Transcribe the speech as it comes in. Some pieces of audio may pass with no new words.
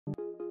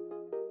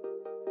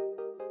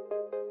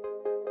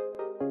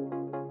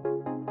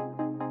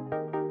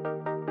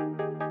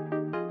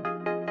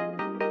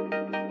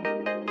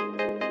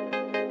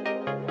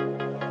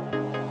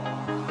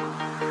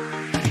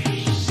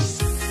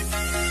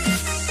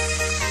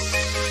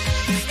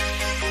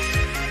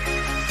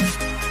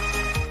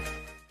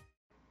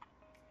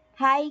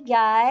Hi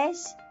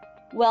guys,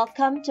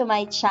 welcome to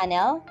my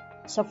channel.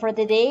 So for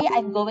today,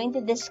 I'm going to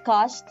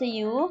discuss to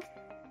you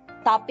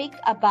topic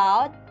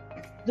about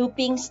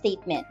looping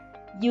statement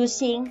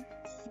using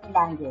C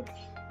language.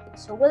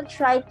 So we'll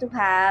try to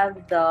have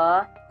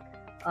the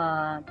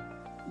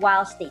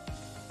while statement.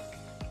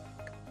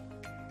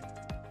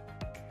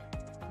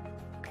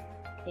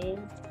 Okay,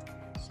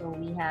 so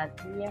we have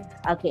here,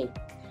 okay.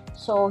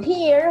 So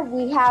here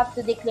we have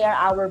to declare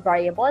our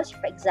variables.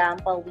 For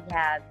example, we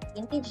have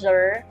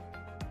integer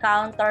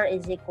counter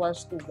is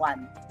equals to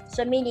 1.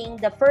 So meaning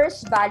the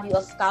first value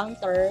of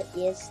counter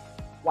is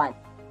 1.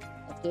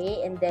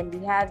 Okay, and then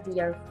we have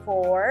here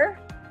 4.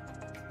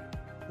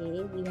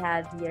 Okay, we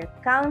have here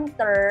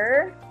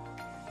counter,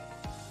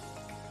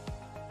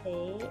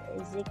 okay,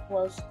 is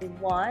equals to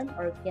 1,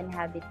 or we can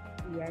have it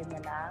here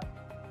na lang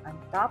on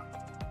top.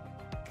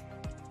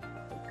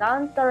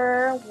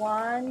 Counter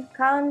 1,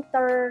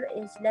 counter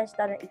is less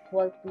than or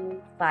equal to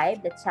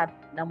 5. Let's have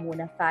na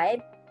muna 5.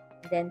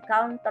 Then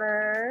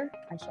counter,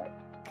 sorry,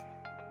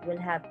 we'll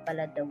have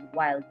pala the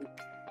while loop.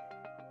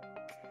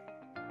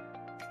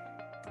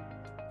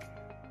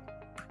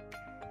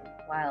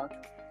 While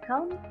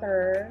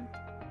counter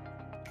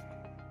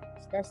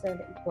is less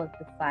than or equal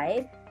to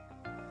 5.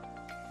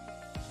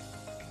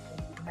 Then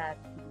we have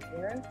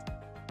here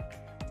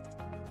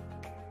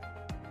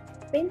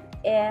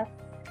printf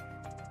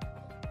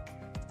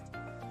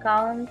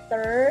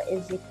counter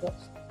is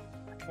equals,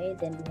 okay,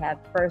 then we have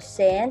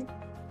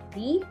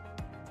 %d,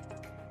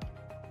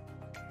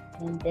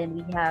 and then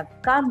we have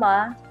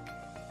comma,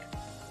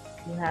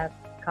 we have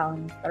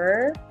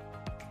counter,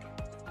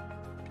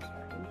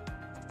 sorry,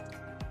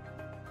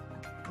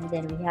 and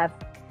then we have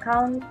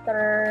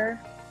counter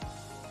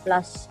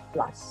plus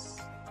plus.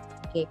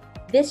 Okay,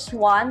 this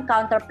one,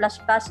 counter plus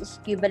plus, is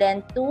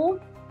equivalent to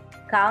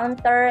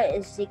counter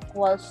is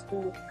equals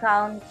to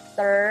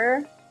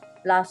counter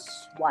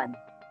plus 1.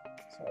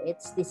 So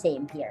it's the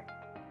same here.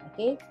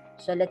 Okay,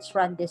 so let's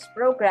run this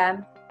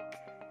program.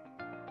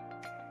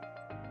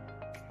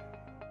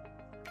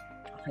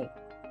 Okay,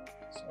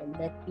 so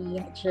let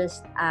me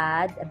just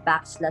add a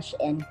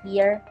 \n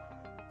here.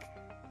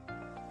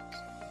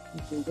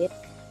 So do it.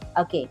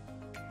 Okay,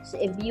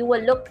 so if you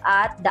will look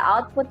at the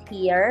output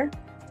here,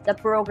 the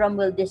program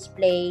will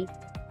display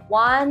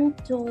 1,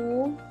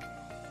 2.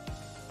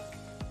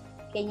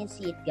 Can you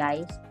see it,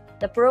 guys?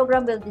 The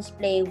program will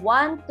display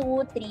 1,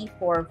 2, 3,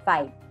 4,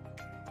 5.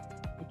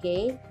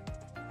 Okay,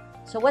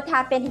 so what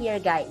happened here,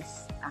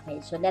 guys?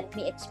 Okay, so let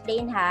me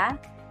explain ha.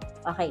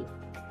 Okay,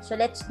 so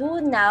let's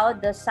do now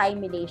the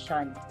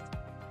simulation.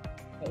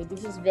 Okay,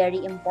 this is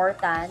very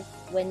important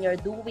when you're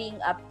doing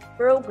a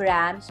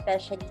program,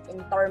 especially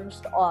in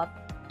terms of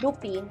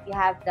looping. You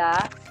have the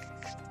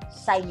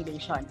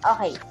simulation.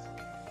 Okay,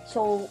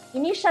 so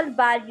initial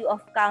value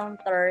of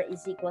counter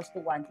is equals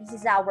to 1.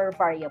 This is our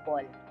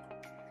variable.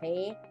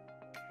 Okay,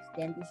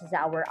 then this is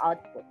our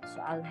output. So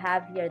I'll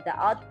have here the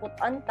output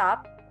on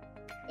top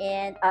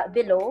and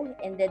below,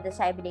 and then the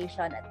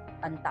simulation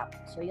on top.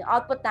 So yung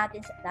output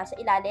natin nasa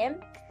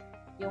ilalim,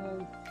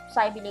 yung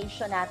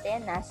simulation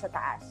natin nasa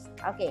taas.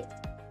 Okay,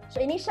 so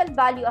initial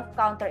value of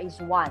counter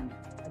is 1.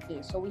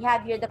 Okay, so we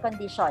have here the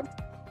condition.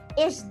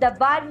 Is the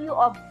value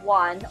of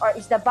 1 or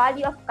is the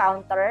value of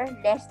counter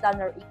less than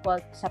or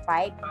equal to 5?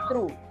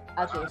 True.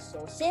 Okay,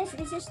 so since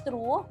this is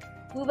true,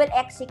 we will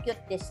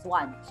execute this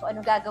one. So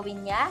ano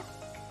gagawin niya?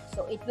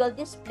 So it will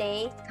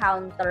display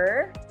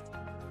counter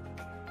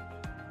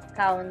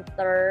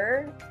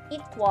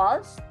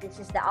equals, this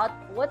is the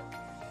output,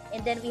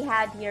 and then we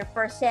have here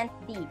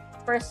 %d.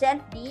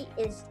 %d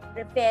is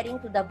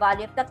referring to the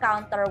value of the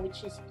counter,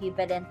 which is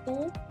equivalent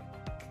to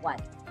 1.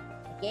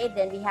 Okay,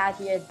 then we have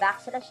here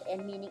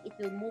 \n, meaning it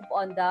will move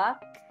on the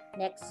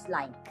next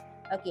line.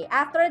 Okay,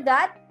 after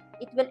that,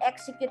 it will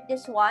execute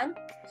this one.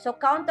 So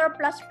counter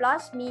plus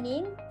plus,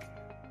 meaning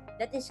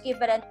that is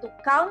equivalent to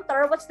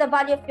counter. What's the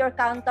value of your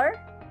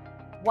counter?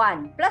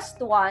 1 plus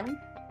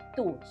 1,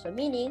 2. So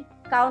meaning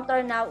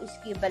counter now is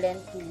equivalent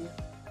to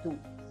 2.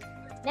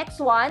 Next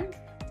one.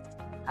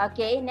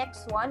 Okay,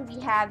 next one we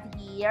have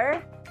here.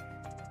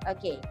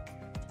 Okay,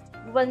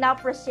 we will now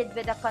proceed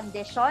with the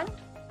condition.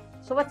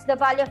 So what's the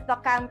value of the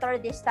counter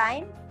this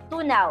time?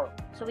 2 now.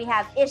 So we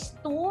have is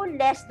 2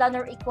 less than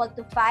or equal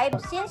to 5.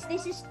 Since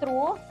this is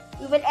true,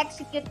 we will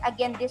execute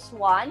again this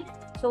one.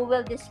 So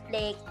we'll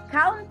display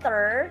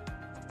counter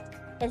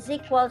is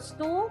equals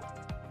to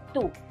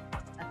 2.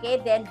 Okay,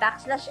 then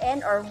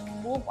 \n or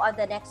move on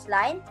the next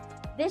line.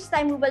 This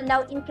time we will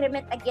now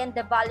increment again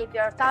the value of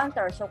your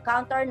counter. So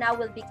counter now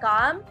will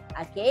become,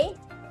 okay,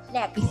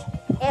 next,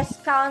 is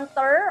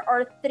counter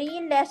or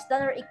 3 less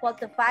than or equal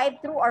to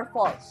 5, true or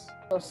false?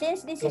 So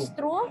since this is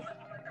true,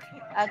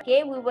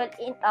 okay, we will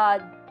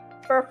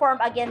perform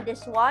again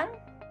this one.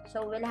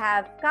 So we'll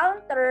have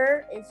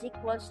counter is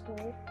equals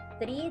to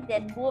 3,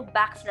 then move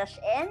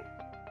 \n.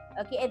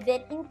 Okay, and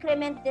then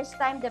increment this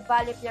time the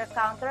value of your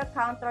counter.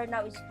 Counter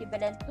now is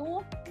equivalent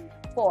to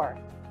 4.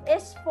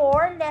 Is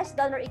 4 less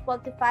than or equal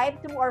to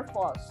 5, true or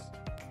false?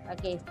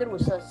 Okay, true.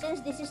 So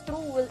since this is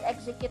true, we'll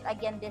execute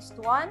again this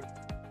one.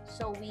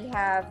 So we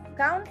have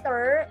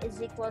counter is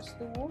equals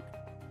to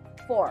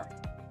 4.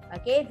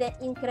 Okay, then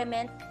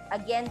increment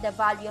again the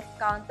value of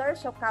counter.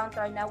 So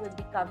counter now will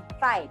become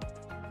 5.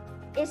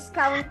 Is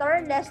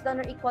counter less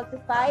than or equal to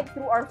 5?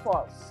 True or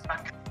false?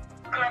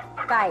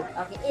 5.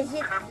 Okay, is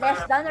it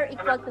less than or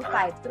equal to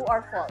 5? True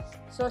or false?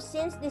 So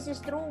since this is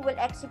true, we'll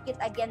execute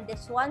again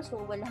this one. So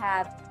we'll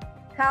have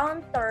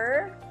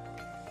counter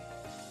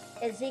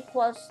is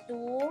equals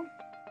to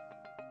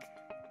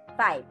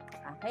 5.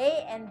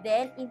 Okay, and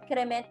then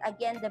increment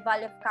again the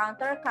value of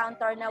counter.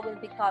 Counter now will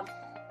become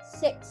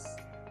 6.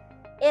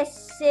 Is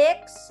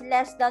 6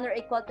 less than or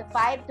equal to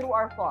 5? True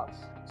or false?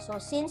 So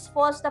since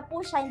false na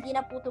po siya, hindi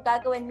na po ito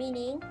gagawin,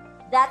 meaning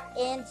that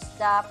ends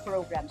the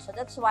program. So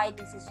that's why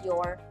this is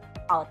your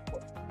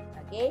output.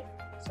 Okay,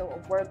 so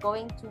we're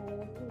going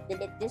to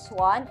delete this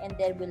one and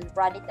then we'll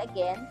run it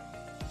again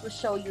to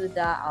show you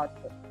the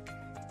output.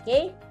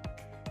 Okay,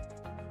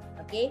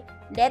 okay,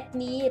 let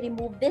me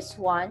remove this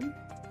one.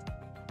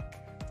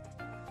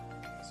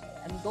 So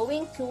I'm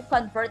going to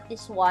convert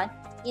this one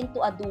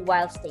into a do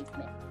while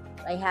statement.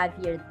 I have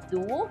here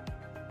do,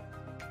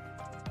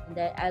 and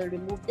then I'll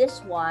remove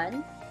this one,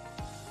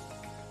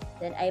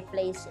 then I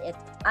place it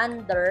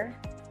under,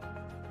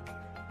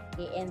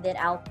 okay, and then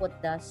I'll put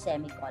the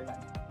semicolon.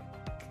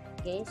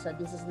 Okay, so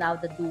this is now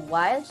the do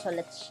while. So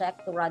let's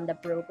check to run the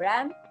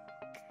program.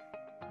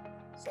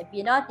 So if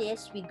you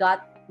notice, we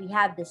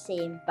have the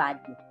same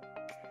value.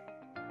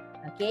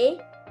 Okay,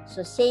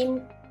 so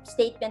same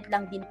statement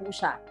lang din po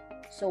siya.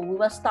 So we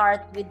will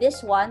start with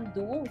this one,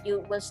 do,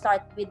 you will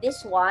start with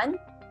this one,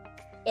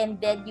 and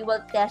then you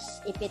will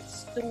test if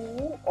it's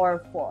true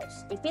or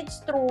false. If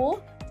it's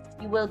true,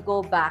 you will go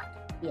back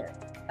here.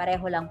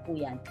 Pareho lang po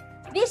yan.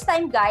 This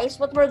time,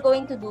 guys, what we're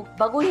going to do,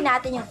 baguhin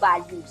natin yung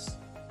values.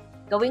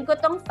 Gawin ko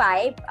tong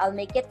 5, I'll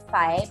make it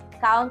 5,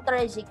 counter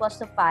is equals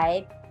to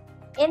 5,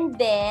 and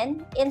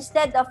then,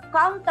 instead of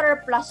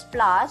counter plus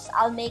plus,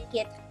 I'll make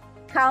it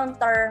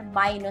counter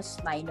minus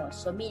minus.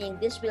 So, meaning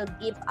this will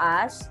give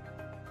us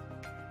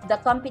the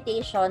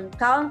computation,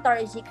 counter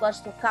is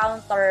equals to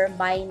counter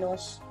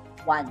minus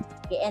 1.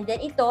 Okay, and then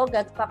ito,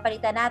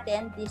 papalitan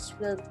natin, this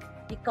will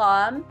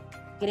become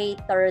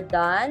greater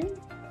than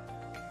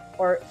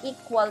or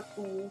equal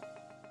to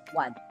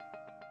 1.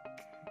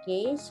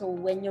 Okay, so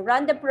when you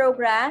run the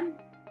program,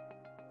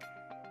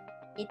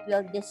 it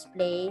will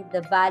display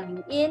the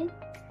value in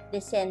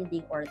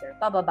descending order.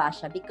 Pababa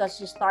siya because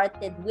you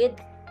started with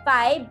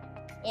 5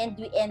 and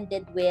you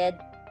ended with,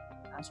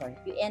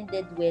 you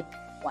ended with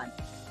 1.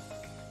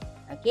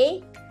 Okay,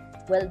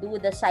 we'll do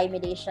the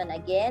simulation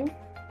again.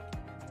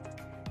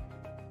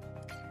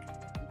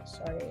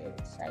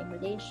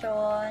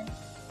 Simulation,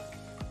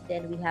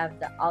 then we have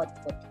the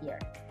output here.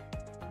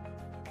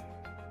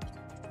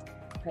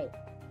 Okay,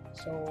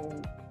 so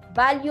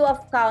value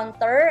of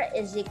counter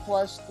is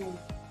equals to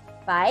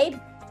 5.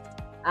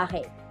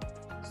 Okay,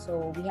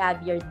 so we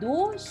have here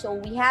do, so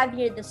we have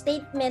here the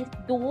statement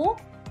do,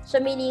 so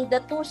meaning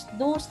the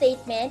do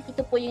statement,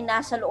 ito po yung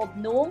nasa loob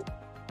nung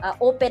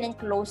open and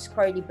close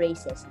curly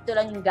braces. Ito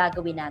lang yung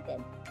gagawin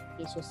natin.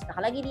 Okay, so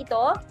nakalagay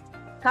dito,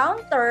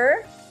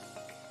 counter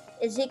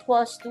is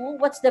equals to,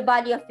 what's the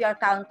value of your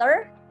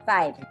counter?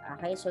 5.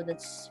 Okay, so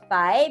that's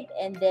 5.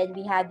 And then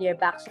we have your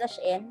backslash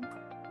n.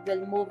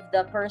 We'll move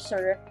the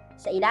cursor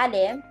sa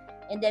ilalim.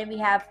 And then we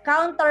have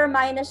counter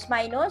minus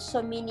minus. So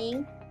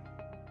meaning,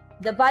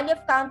 the value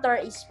of counter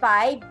is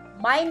 5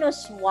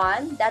 minus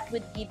 1. That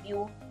would give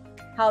you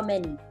how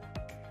many?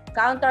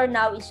 Counter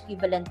now is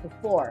equivalent to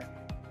 4.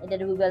 And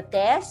then we will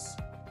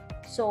test.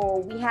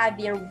 So we have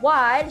here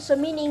while. So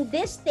meaning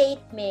this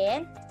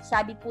statement,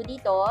 sabi po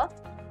dito,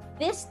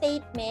 this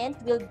statement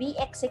will be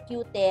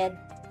executed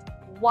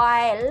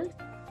while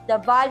the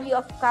value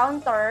of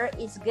counter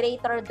is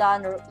greater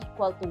than or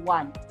equal to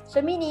 1. So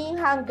meaning,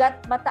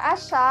 hanggat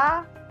mataas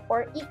siya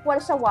or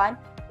equal sa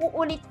 1,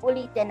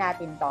 uulit-ulitin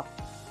natin to.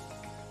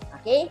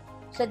 Okay?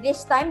 So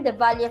this time, the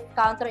value of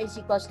counter is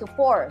equals to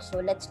 4. So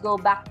let's go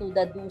back to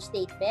the do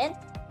statement.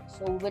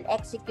 So we'll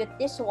execute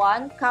this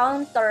one.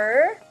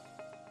 Counter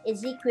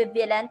is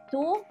equivalent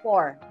to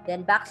 4.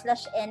 Then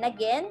backslash n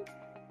again.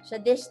 So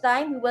this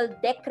time, we will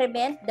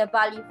decrement the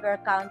value for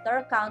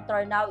counter.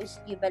 Counter now is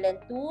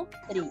equivalent to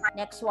 3.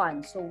 Next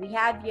one. So we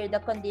have here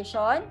the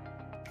condition.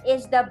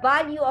 Is the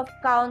value of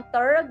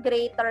counter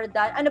greater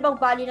than, ano bang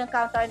value ng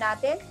counter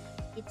natin?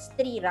 It's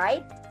 3,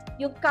 right?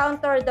 Yung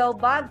counter daw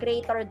ba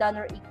greater than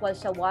or equal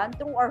sa 1?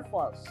 True or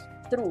false?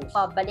 True.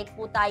 Balik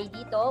po tayo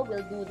dito.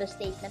 We'll do the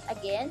statement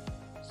again.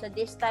 So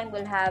this time,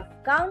 we'll have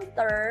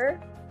counter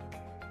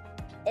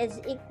is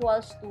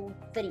equals to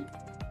 3.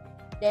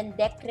 Then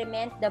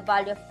decrement the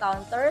value of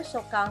counter.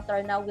 So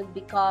counter now will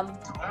become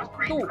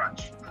 2.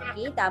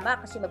 Okay, tama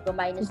kasi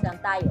magpa-minus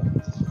lang tayo.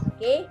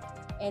 Okay?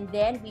 And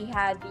then we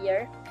have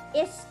here,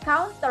 is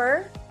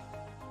counter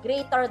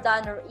greater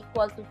than or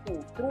equal to 2?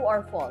 True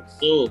or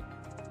false? 2.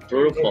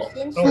 True or false?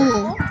 Since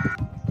 2,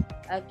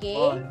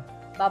 okay,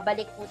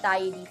 babalik po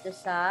tayo dito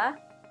sa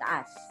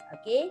taas.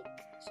 Okay?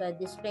 So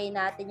display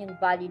natin yung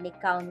value ni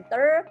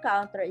counter.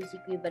 Counter is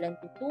equivalent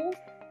to 2.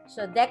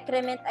 So,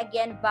 decrement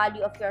again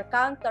value of your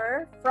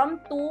counter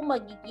from 2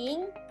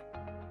 magiging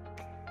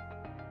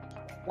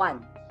 1.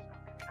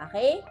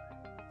 Okay?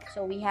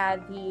 So, we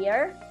have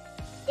here,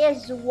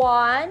 is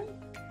 1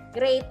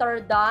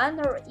 greater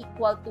than or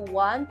equal to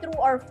 1? True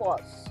or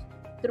false?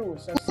 True.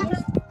 So,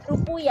 since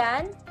true po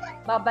yan,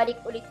 babalik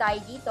ulit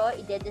tayo dito.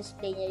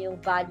 I-display niya yung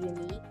value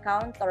ni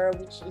counter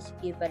which is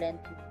equivalent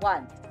to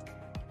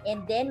 1.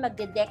 And then,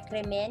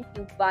 magde-decrement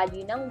yung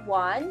value ng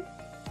 1.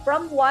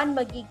 From 1,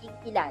 magiging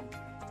ilan?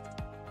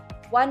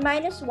 1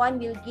 minus 1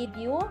 will give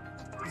you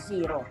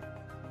 0.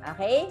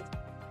 Okay?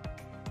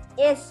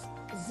 Is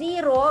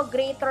 0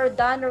 greater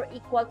than or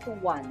equal to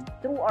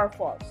 1? True or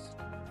false?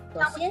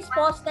 So, since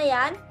false na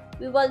yan,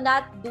 we will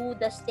not do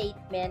the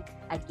statement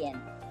again.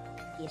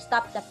 Okay,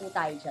 stop na po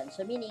tayo dyan.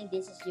 So, meaning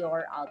this is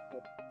your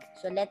output.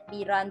 So, let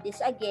me run this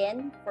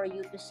again for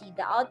you to see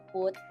the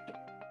output.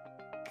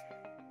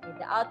 Okay,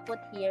 the output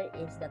here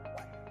is that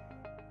one.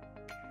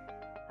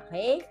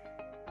 Okay?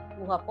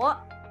 Kuha po.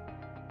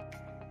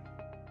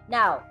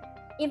 Now,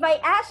 if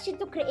I ask you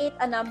to create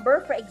a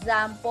number, for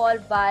example,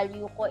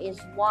 value ko is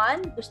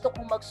 1, gusto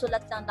kong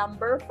magsulat ng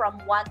number from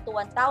 1 to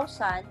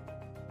 1,000,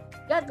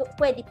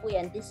 pwede po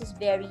yan. This is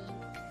very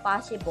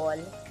possible.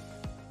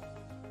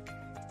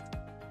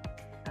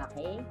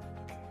 Okay?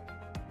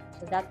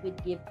 So, that would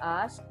give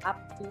us up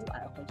to,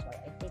 okay, sorry,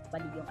 I think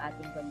mali yung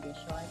ating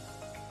condition.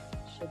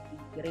 Should be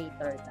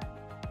greater than.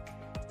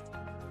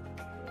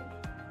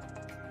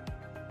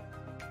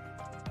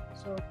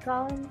 So,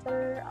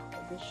 counter,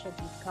 okay, this should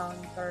be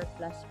counter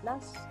plus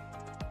plus.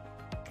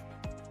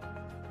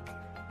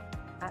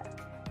 At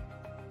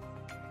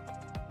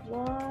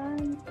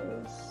 1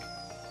 is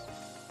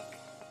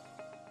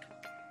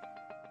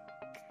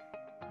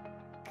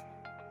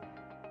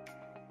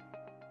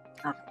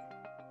okay.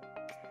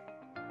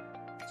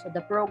 So,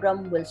 the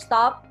program will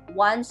stop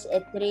once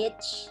it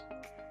reaches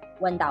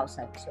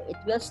 1,000. So,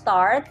 it will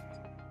start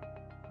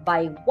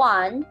by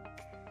 1,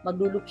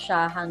 maglulup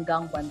siya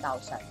hanggang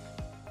 1,000.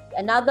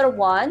 Another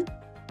one,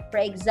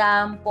 for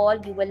example,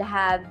 you will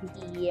have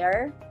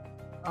here,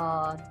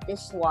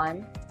 this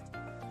one,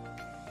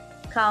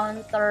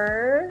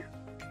 counter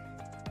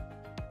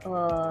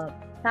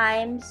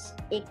times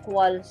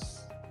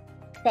equals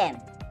 10.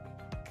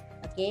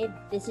 Okay,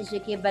 this is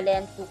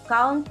equivalent to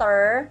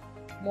counter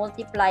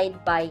multiplied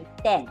by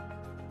 10.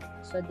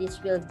 So,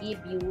 this will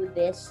give you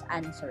this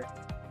answer.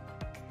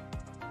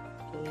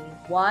 Okay,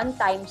 1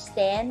 times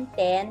 10,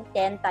 10,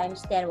 10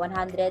 times 10,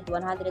 100,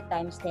 100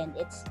 times 10,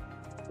 it's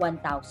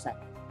 1,000.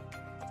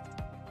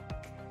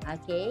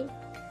 Okay?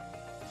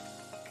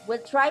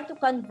 We'll try to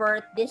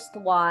convert this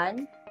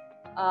one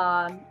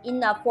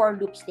in a for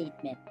loop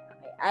statement.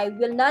 Okay. I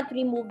will not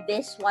remove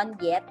this one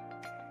yet.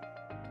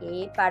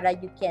 Okay, para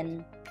you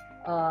can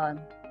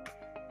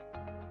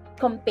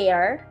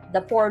compare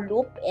the for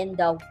loop and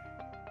the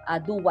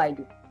do while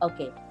loop.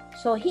 Okay,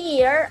 so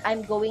here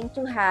I'm going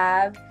to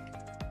have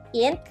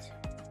int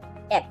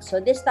x. So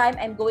this time,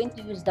 I'm going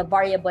to use the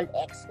variable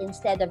x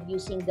instead of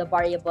using the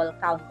variable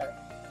counter.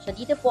 So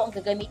dito po, ang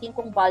gagamitin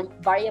kong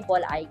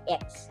variable ay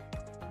x.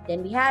 Then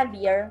we have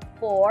here,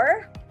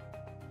 for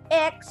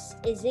x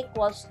is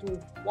equals to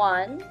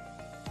 1.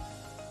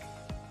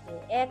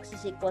 Okay, x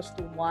is equals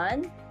to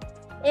 1.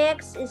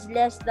 X is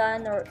less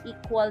than or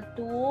equal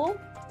to,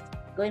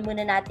 gawin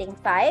muna natin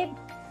 5.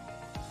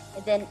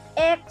 And then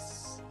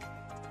x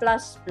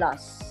plus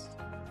plus.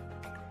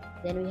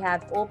 Then we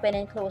have open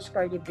and close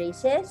curly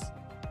braces.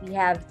 We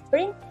have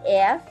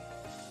printf,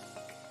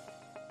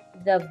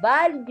 the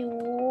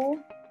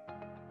value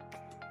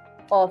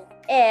of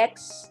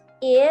x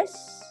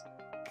is,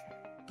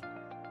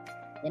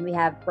 then we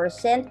have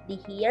 %d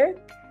here.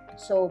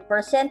 So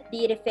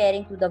 %d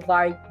referring to the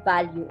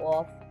value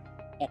of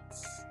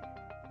x.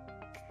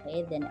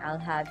 Okay, then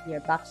I'll have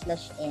here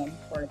 \n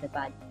for the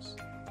values.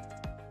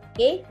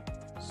 Okay,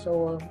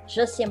 so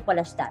just simple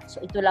as that.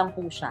 So ito lang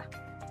po siya.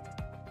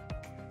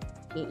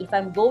 Okay, if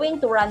I'm going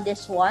to run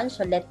this one,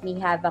 so let me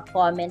have a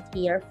comment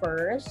here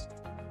first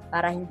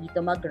para hindi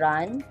ito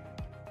mag-run.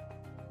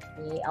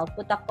 Okay, I'll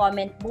put a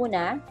comment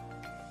muna.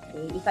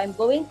 Okay, if I'm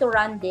going to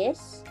run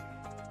this,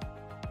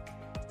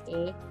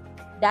 okay,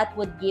 that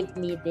would give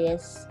me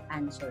this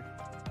answer.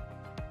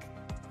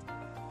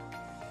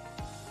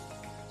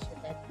 So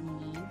let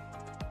me,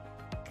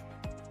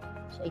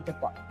 so ito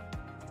po.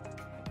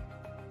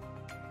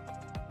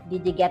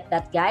 Did you get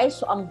that, guys?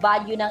 So ang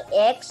value ng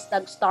x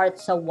nag-start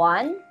sa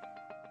 1.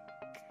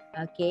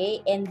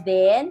 Okay, and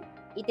then,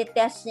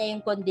 iti-test niya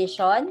yung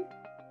condition.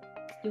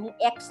 Yung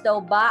x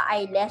daw ba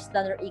ay less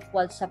than or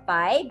equal sa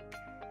 5?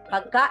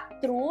 Pagka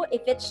true,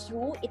 if it's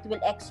true, it will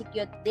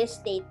execute this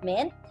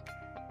statement.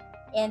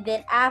 And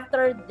then,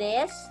 after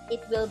this,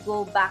 it will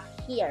go back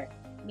here.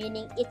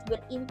 Meaning, it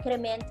will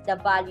increment the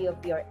value of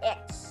your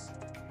x.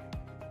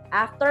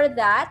 After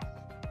that,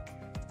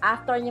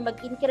 after niya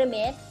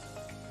mag-increment,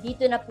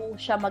 dito na po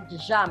siya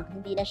mag-jump.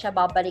 Hindi na siya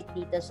babalik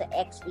dito sa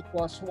x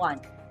equals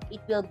 1. It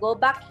will go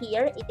back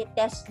here,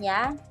 iti-test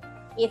niya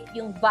if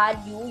yung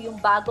value, yung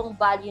bagong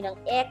value ng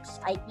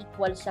x ay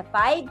equal sa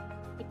 5.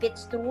 If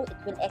it's true, it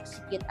will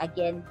execute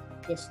again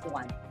this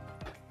one.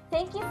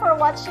 Thank you for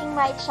watching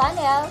my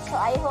channel. So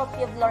I hope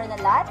you've learned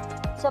a lot.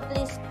 So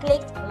please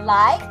click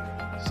like,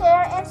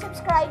 share, and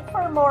subscribe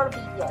for more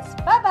videos.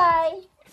 Bye-bye!